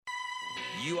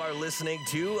You are listening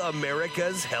to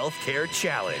America's Healthcare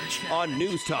Challenge on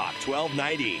News Talk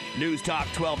 1290, News Talk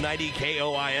 1290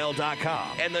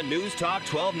 KOIL.com, and the News Talk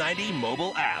 1290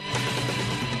 mobile app.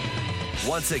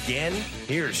 Once again,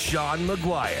 here's Sean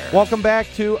McGuire. Welcome back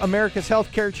to America's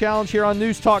Healthcare Challenge here on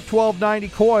News Talk 1290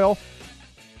 KOIL.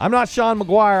 I'm not Sean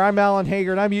McGuire. I'm Alan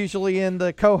Hager, and I'm usually in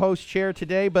the co-host chair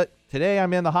today, but today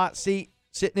I'm in the hot seat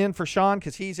sitting in for Sean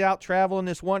because he's out traveling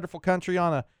this wonderful country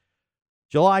on a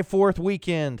July 4th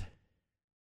weekend.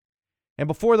 And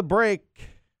before the break,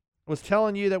 I was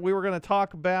telling you that we were going to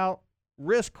talk about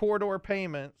risk corridor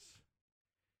payments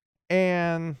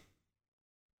and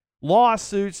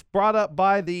lawsuits brought up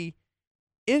by the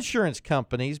insurance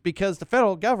companies because the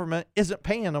federal government isn't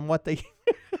paying them what they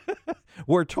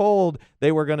were told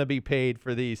they were going to be paid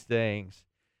for these things.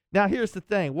 Now, here's the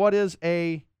thing. What is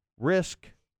a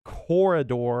risk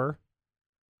corridor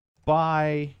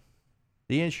by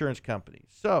the insurance companies?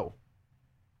 So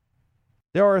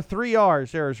there are 3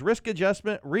 R's. There's risk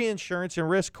adjustment, reinsurance, and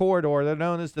risk corridor. They're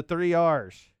known as the 3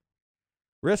 R's.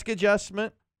 Risk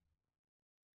adjustment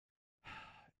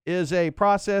is a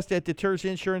process that deters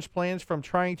insurance plans from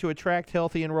trying to attract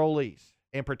healthy enrollees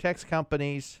and protects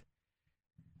companies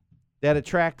that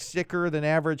attract sicker than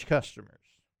average customers.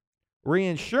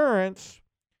 Reinsurance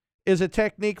is a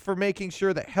technique for making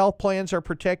sure that health plans are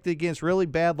protected against really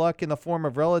bad luck in the form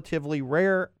of relatively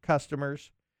rare customers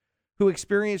who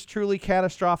experience truly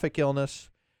catastrophic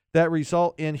illness that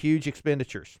result in huge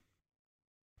expenditures.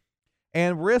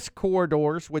 And risk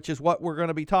corridors, which is what we're going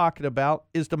to be talking about,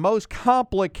 is the most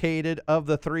complicated of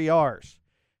the 3 R's.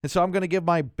 And so I'm going to give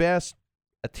my best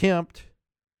attempt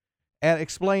at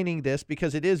explaining this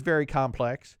because it is very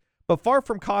complex. But far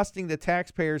from costing the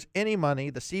taxpayers any money,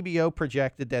 the CBO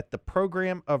projected that the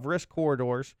program of risk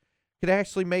corridors could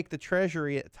actually make the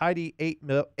Treasury a tidy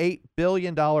 $8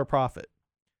 billion profit.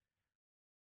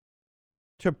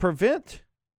 To prevent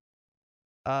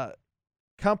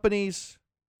companies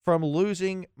from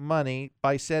losing money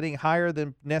by setting higher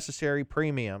than necessary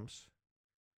premiums,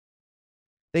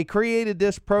 they created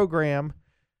this program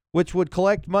which would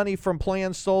collect money from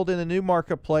plans sold in a new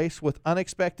marketplace with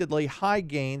unexpectedly high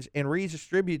gains and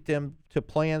redistribute them to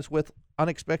plans with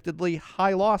unexpectedly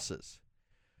high losses.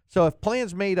 So if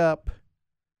plans made up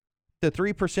to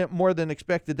 3% more than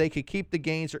expected, they could keep the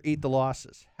gains or eat the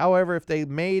losses. However, if they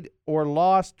made or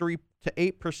lost 3 to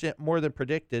 8% more than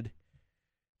predicted,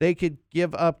 they could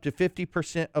give up to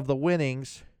 50% of the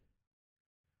winnings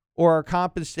or are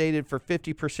compensated for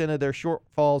 50% of their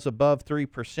shortfalls above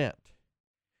 3%.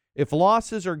 If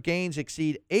losses or gains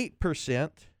exceed 8%,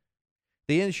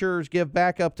 the insurers give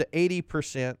back up to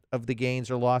 80% of the gains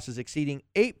or losses exceeding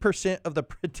 8% of the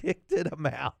predicted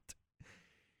amount.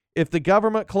 If the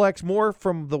government collects more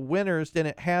from the winners than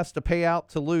it has to pay out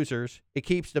to losers, it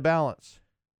keeps the balance.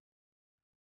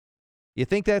 You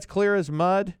think that's clear as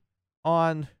mud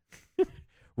on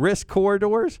risk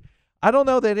corridors? I don't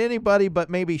know that anybody but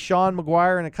maybe Sean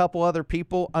McGuire and a couple other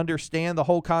people understand the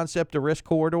whole concept of risk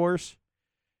corridors.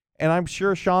 And I'm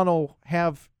sure Sean will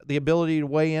have the ability to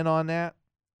weigh in on that.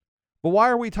 But why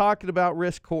are we talking about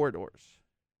risk corridors?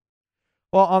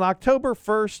 Well, on October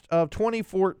 1st of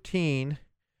 2014,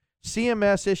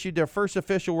 CMS issued their first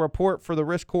official report for the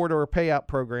risk corridor payout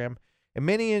program, and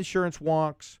many insurance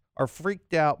wonks are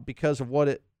freaked out because of what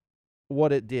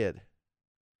it did.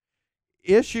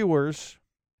 Issuers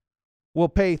will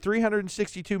pay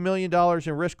 $362 million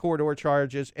in risk corridor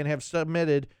charges and have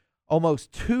submitted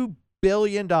almost $2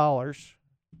 billion,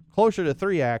 closer to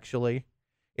 3 actually,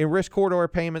 in risk corridor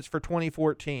payments for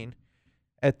 2014.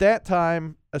 At that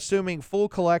time, assuming full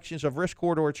collections of risk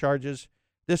corridor charges,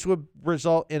 this would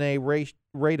result in a rate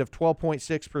of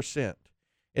 12.6%.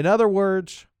 In other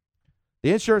words,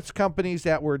 the insurance companies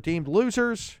that were deemed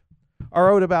losers are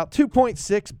owed about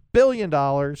 $2.6 billion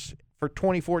for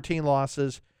 2014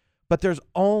 losses, but there's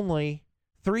only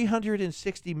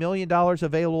 $360 million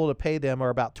available to pay them, or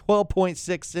about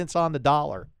 12.6 cents on the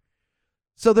dollar.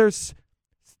 So there's,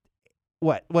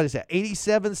 what is that,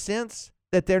 87 cents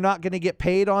that they're not going to get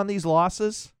paid on these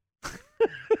losses?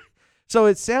 So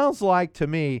it sounds like to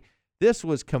me this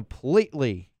was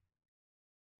completely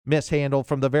mishandled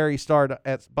from the very start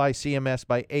by CMS,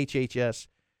 by HHS,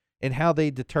 and how they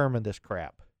determined this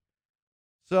crap.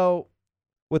 So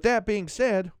with that being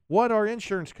said, what are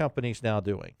insurance companies now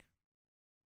doing?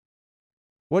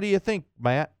 What do you think,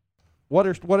 Matt? What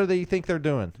do they think they're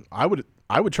doing? I would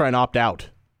try and opt out.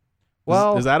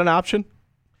 Well, is that an option?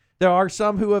 There are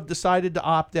some who have decided to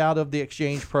opt out of the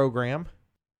exchange program.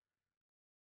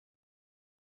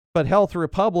 But Health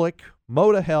Republic,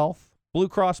 Moda Health, Blue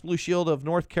Cross Blue Shield of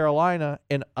North Carolina,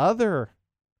 and other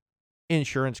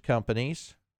insurance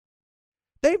companies,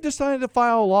 they've decided to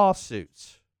file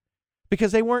lawsuits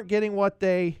because they weren't getting what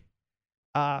they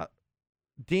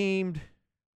deemed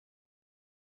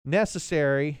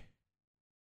necessary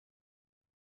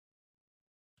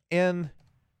in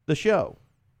the show.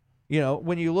 You know,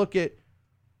 when you look at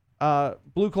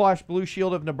Blue Cross Blue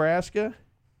Shield of Nebraska,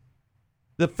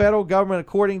 the federal government,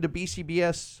 according to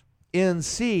BCBS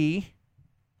NC,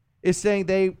 is saying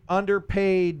they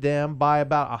underpaid them by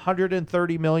about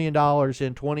 $130 million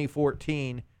in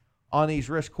 2014 on these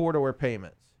risk corridor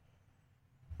payments.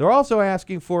 They're also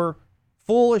asking for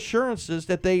full assurances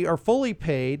that they are fully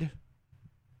paid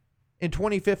in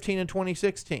 2015 and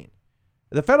 2016.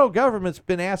 The federal government's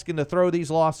been asking to throw these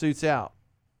lawsuits out.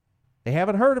 They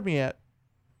haven't heard them yet.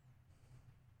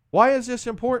 Why is this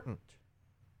important?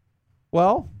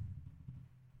 Well,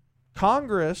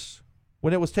 Congress,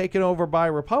 when it was taken over by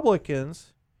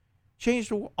Republicans,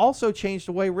 also changed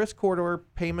the way risk corridor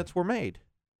payments were made.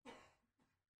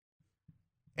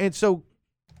 And so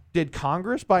did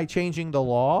Congress, by changing the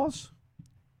laws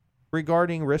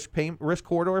regarding risk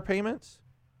corridor payments,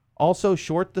 also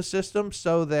short the system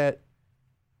so that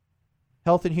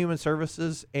Health and Human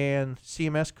Services and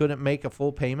CMS couldn't make a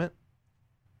full payment?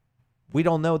 We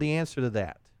don't know the answer to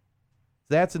that.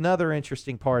 That's another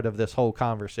interesting part of this whole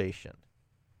conversation.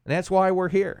 And that's why we're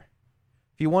here.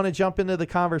 If you want to jump into the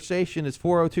conversation, it's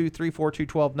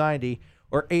 402-342-1290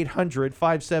 or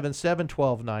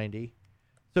 800-577-1290.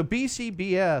 So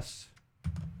BCBS,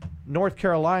 North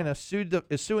Carolina,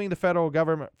 is suing the federal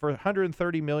government for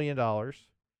 $130 million.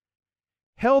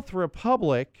 Health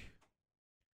Republic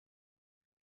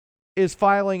is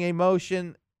filing a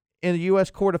motion in the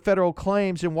U.S. Court of Federal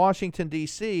Claims in Washington,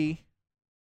 D.C.,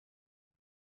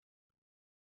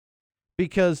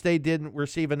 because they didn't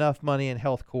receive enough money in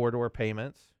health corridor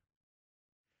payments.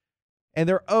 And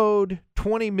they're owed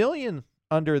 $20 million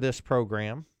under this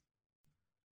program.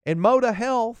 And Moda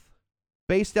Health,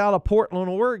 based out of Portland,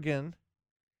 Oregon,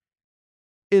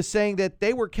 is saying that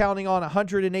they were counting on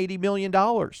 $180 million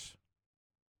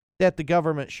that the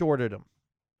government shorted them.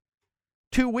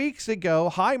 2 weeks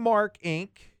ago, Highmark Inc.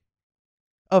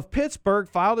 of Pittsburgh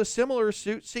filed a similar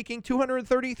suit seeking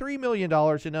 $233 million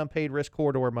in unpaid risk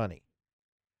corridor money.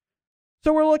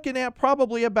 So we're looking at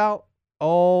probably about,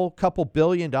 a couple $1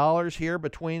 billion here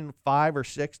between 5 or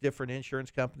 6 different insurance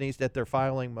companies that they're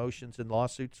filing motions and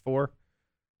lawsuits for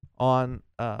on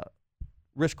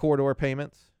risk corridor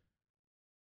payments.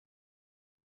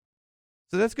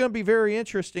 So that's going to be very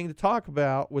interesting to talk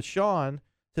about with Sean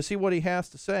to see what he has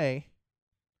to say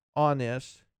on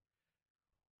this.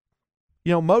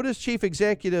 You know, Moda's chief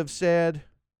executive said,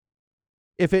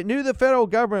 if it knew the federal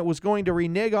government was going to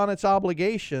renege on its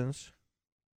obligations,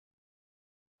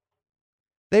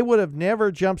 they would have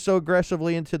never jumped so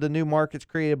aggressively into the new markets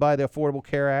created by the Affordable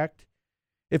Care Act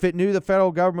if it knew the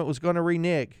federal government was going to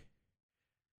renege.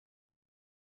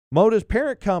 Moda's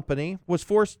parent company was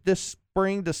forced this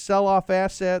spring to sell off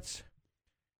assets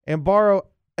and borrow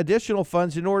additional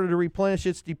funds in order to replenish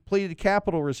its depleted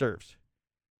capital reserves.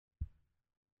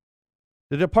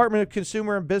 The Department of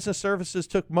Consumer and Business Services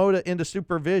took Moda into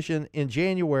supervision in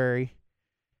January,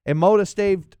 and Moda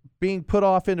stayed being put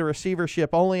off into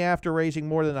receivership only after raising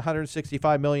more than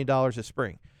 $165 million this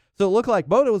spring. So it looked like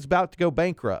Moda was about to go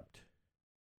bankrupt.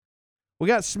 We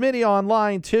got Smitty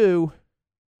online, too.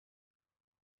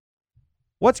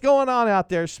 What's going on out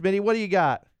there, Smitty? What do you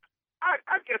got?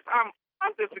 I guess I'm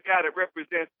just a guy that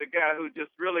represents the guy who just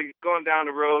really going down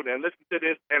the road and listen to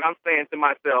this, and I'm saying to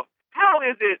myself, how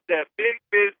is it that big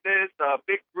business,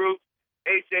 big groups,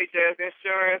 HHS,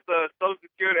 insurance, Social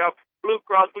Security, Blue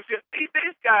Cross Blue Shield,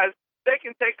 these guys, they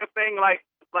can take a thing like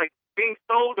being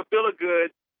sold a bill of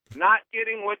goods, not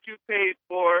getting what you paid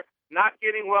for, not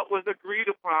getting what was agreed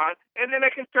upon, and then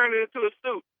they can turn it into a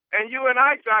suit. And you and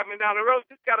I driving down the road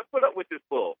just got to put up with this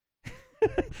bull.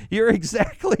 You're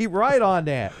exactly right on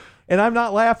that. And I'm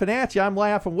not laughing at you. I'm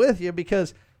laughing with you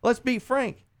because, let's be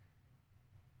frank,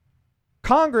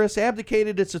 Congress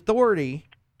abdicated its authority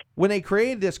when they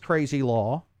created this crazy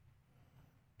law.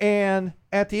 And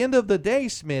at the end of the day,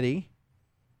 Smitty,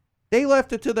 they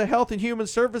left it to the Health and Human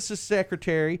Services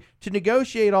Secretary to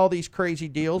negotiate all these crazy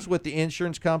deals with the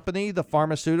insurance company, the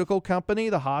pharmaceutical company,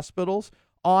 the hospitals,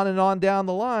 on and on down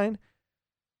the line.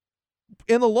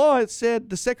 In the law, it said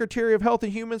the Secretary of Health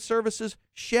and Human Services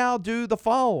shall do the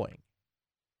following.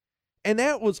 And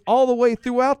that was all the way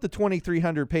throughout the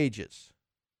 2,300 pages.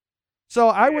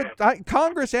 So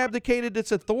Congress abdicated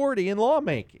its authority in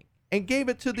lawmaking and gave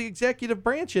it to the executive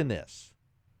branch in this.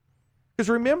 Because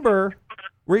remember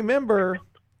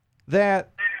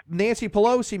that Nancy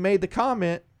Pelosi made the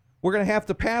comment, we're going to have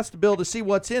to pass the bill to see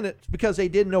what's in it because they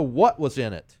didn't know what was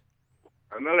in it.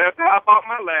 I know that's how I bought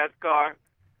my last car.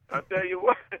 I'll tell you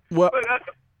what. Well- But,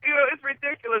 it's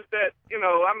ridiculous that,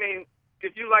 I mean,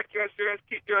 if you like your insurance,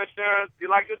 keep your insurance. You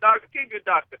like your doctor, keep your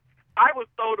doctor. I was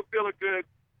sold a bill of goods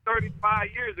 35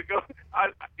 years ago.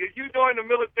 If you join the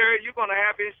military, you're going to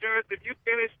have insurance. If you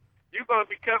finish, you're going to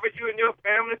be covered, you and your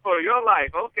family, for your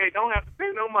life. Okay, don't have to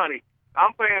pay no money.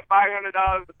 I'm paying $500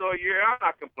 a year. I'm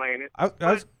not complaining. I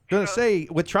was going to say,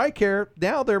 with TRICARE,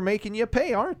 now they're making you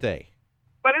pay, aren't they?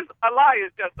 But a lie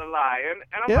is just a lie. And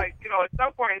I'm Yeah. like, at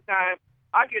some point in time,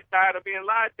 I get tired of being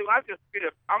lied to. I just feel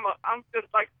I'm just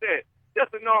like I said,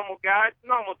 just a normal guy,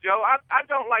 normal Joe. I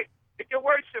don't like, if your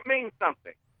word should mean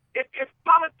something. If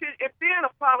being a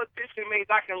politician means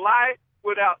I can lie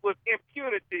with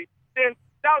impunity, then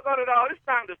doggone it all, it's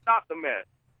time to stop the mess.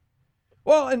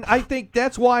 Well, and I think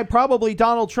that's why probably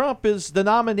Donald Trump is the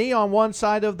nominee on one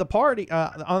side of the party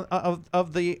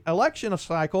of the election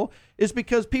cycle, is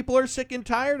because people are sick and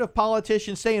tired of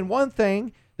politicians saying one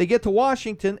thing. They get to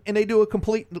Washington and they do a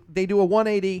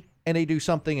 180 and they do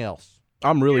something else.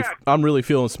 I'm really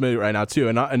feeling Smitty right now too,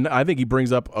 and I think he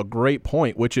brings up a great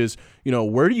point, which is,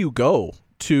 where do you go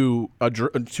to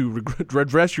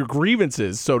address your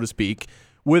grievances, so to speak,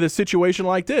 with a situation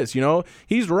like this?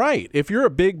 He's right. If you're a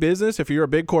big business, if you're a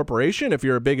big corporation, if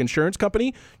you're a big insurance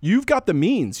company, you've got the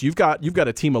means. You've got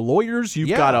a team of lawyers. You've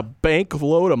got a bank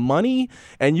load of money,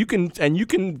 and you can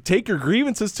take your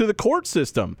grievances to the court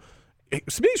system.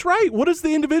 Smitty's right. What does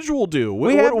the individual do?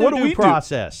 We have what the do due we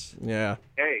process. do? Yeah.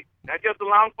 Hey, that's just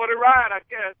along for the ride, I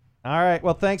guess. All right.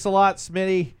 Well, thanks a lot,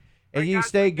 Smitty, and Hey, you guys,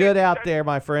 stay good out guys. there,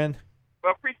 my friend.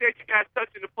 Well, appreciate you guys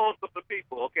touching the pulse of the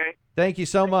people, okay? Thank you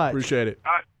so much. Appreciate it.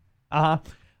 All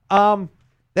right.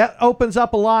 That opens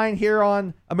up a line here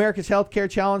on America's Healthcare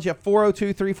Challenge at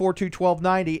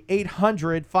 402-342-1290,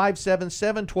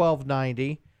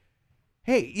 800-577-1290.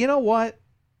 Hey, you know what?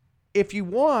 If you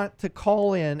want to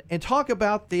call in and talk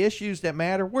about the issues that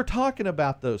matter, we're talking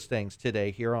about those things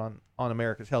today here on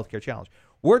America's Healthcare Challenge.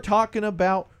 We're talking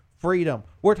about freedom.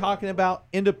 We're talking about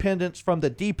independence from the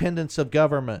dependence of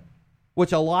government,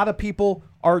 which a lot of people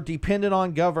are dependent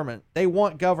on government. They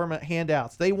want government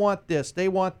handouts. They want this. They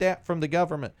want that from the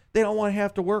government. They don't want to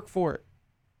have to work for it.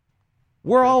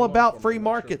 We're all about free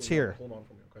markets here. Hold on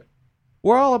for me, okay?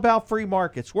 We're all about free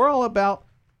markets. We're all about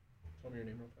Tell me your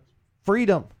name real fast.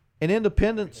 freedom and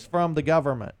independence from the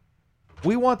government.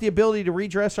 We want the ability to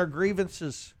redress our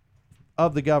grievances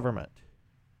of the government.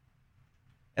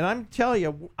 And I'm telling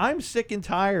you, I'm sick and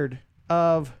tired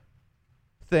of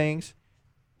things.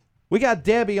 We got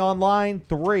Debbie on line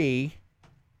 3.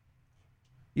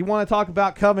 You want to talk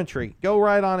about Coventry? Go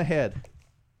right on ahead.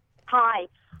 Hi.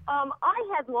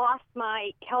 I had lost my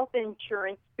health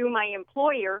insurance through my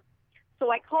employer,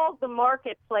 so I called the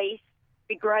marketplace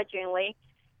begrudgingly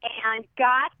and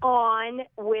got on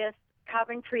with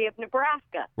Coventry of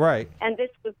Nebraska. Right. And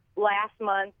this was last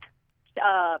month,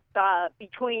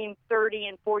 between 30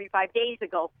 and 45 days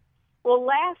ago. Well,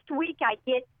 last week I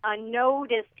get a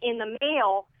notice in the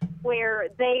mail where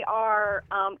they are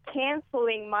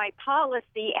canceling my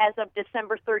policy as of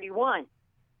December 31.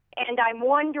 And I'm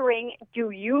wondering, do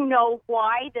you know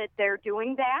why that they're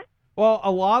doing that? Well,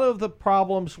 a lot of the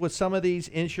problems with some of these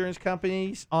insurance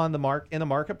companies in the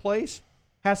marketplace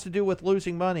has to do with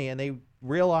losing money, and they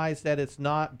realize that it's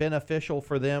not beneficial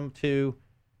for them to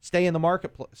stay in the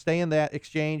marketplace, stay in that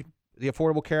exchange, the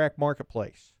Affordable Care Act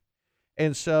marketplace.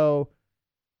 And so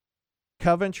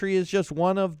Coventry is just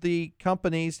one of the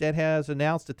companies that has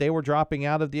announced that they were dropping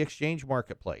out of the exchange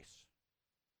marketplace.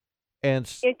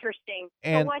 And Interesting.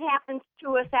 And- so what happens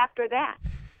to us after that?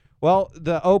 well,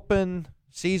 the open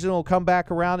season will come back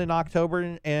around in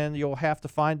October, and you'll have to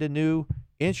find a new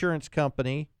insurance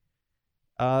company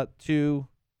to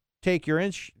take your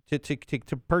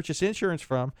to purchase insurance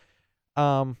from.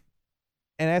 And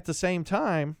at the same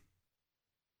time,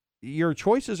 your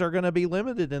choices are going to be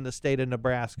limited in the state of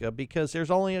Nebraska because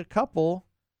there's only a couple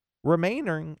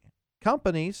remaining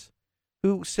companies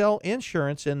who sell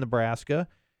insurance in Nebraska.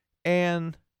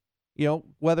 And,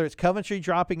 whether it's Coventry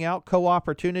dropping out,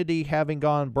 Co-Opportunity having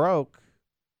gone broke,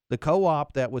 the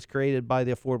co-op that was created by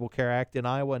the Affordable Care Act in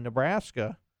Iowa and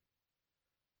Nebraska,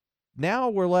 now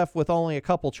we're left with only a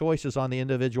couple choices on the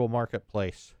individual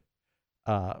marketplace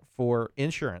for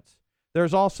insurance.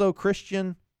 There's also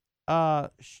Christian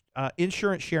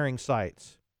insurance sharing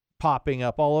sites popping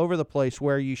up all over the place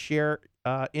where you share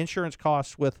insurance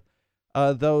costs with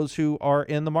those who are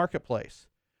in the marketplace.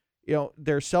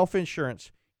 There's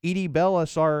self-insurance. Edie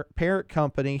Bellis, our parent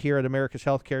company here at America's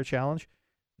Healthcare Challenge,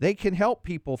 they can help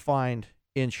people find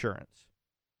insurance.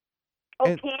 Oh,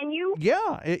 And- can you? to?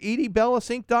 Yeah, at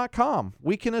edbellisinc.com.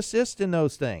 We can assist in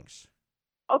those things.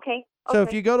 Okay. So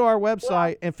if you go to our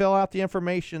website and fill out the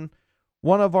information,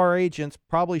 one of our agents,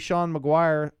 probably Sean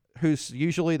McGuire, who's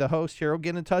usually the host here, will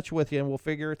get in touch with you and we'll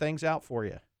figure things out for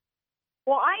you.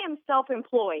 Well, I am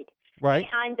self-employed. Right.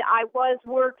 And I was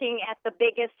working at the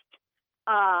biggest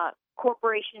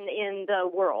corporation in the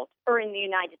world, or in the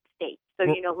United States. So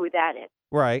you know who that is.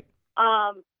 Right.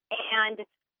 And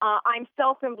I'm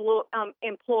self-employed.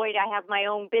 I have my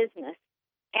own business.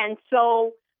 And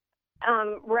so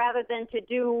rather than to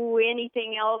do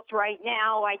anything else right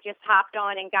now, I just hopped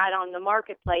on and got on the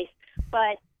marketplace.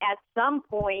 But at some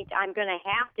point, I'm going to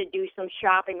have to do some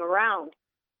shopping around.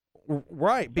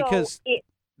 Right, because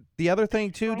the other thing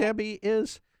too, Debbie,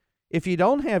 is if you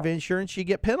don't have insurance, you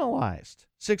get penalized.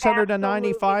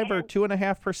 $695 or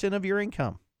 2.5% of your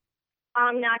income.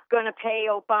 I'm not going to pay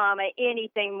Obama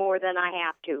anything more than I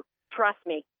have to. Trust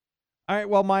me. All right.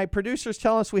 Well, my producers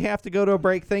tell us we have to go to a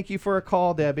break. Thank you for a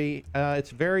call, Debbie. It's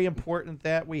very important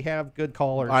that we have good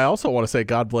callers. I also want to say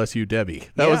God bless you, Debbie.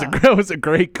 That was a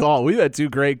great call. We've had 2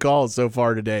 great calls so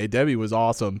far today. Debbie was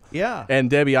awesome. Yeah. And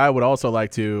Debbie, I would also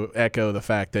like to echo the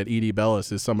fact that Edie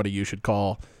Bellis is somebody you should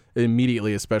call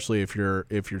immediately, especially if you're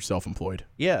self-employed.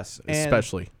 Yes.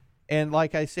 Especially. And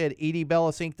like I said,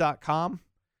 edbellisinc.com.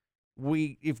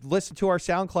 If listen to our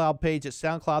SoundCloud page at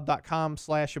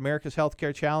soundcloud.com/America's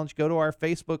Healthcare Challenge. Go to our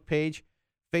Facebook page,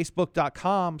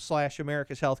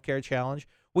 facebook.com/America's Healthcare Challenge.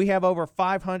 We have over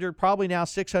 500, probably now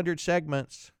 600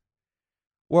 segments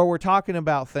where we're talking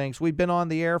about things. We've been on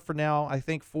the air for now, I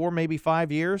think 4, maybe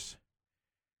 5 years.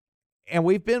 And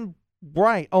we've been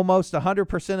right almost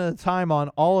 100% of the time on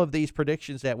all of these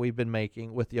predictions that we've been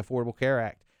making with the Affordable Care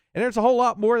Act. And there's a whole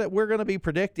lot more that we're going to be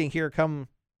predicting here come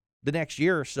the next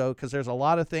year or so, because there's a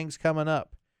lot of things coming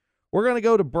up. We're going to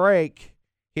go to break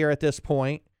here at this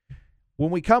point. When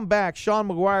we come back, Sean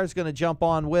McGuire is going to jump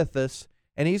on with us,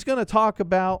 and he's going to talk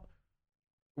about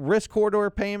risk corridor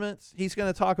payments. He's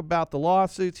going to talk about the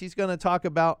lawsuits. He's going to talk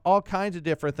about all kinds of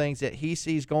different things that he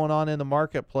sees going on in the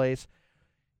marketplace.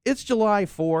 It's July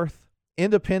 4th,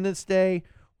 Independence Day.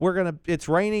 It's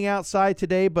raining outside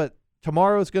today, but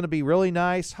tomorrow is going to be really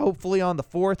nice. Hopefully on the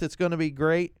 4th, it's going to be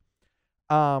great.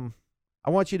 I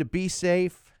want you to be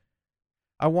safe.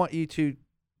 I want you to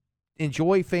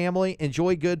enjoy family,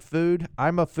 enjoy good food.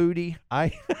 I'm a foodie.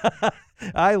 I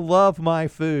love my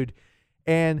food.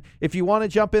 And if you want to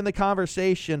jump in the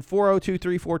conversation,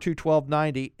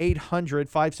 402-342-1290,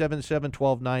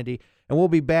 800-577-1290, and we'll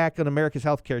be back on America's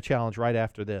Healthcare Challenge right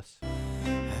after this.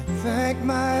 I thank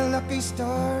my lucky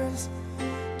stars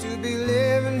to be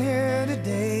living here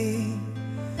today.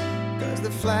 'Cause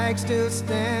the flag still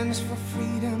stands for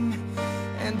freedom,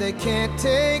 and they can't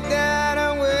take that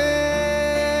away.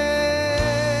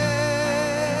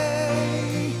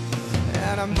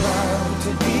 And I'm proud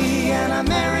to be an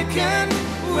American,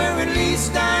 where at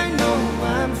least I know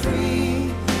I'm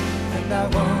free. And I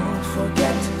won't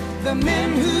forget the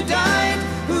men who died,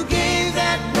 who gave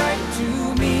that right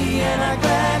to me. And I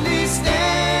gladly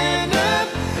stand up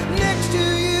next to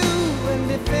you and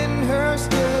defend her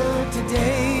still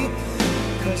today.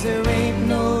 'Cause there ain't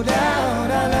no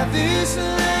doubt I love this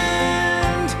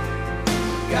land.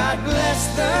 God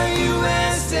bless the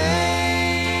USA.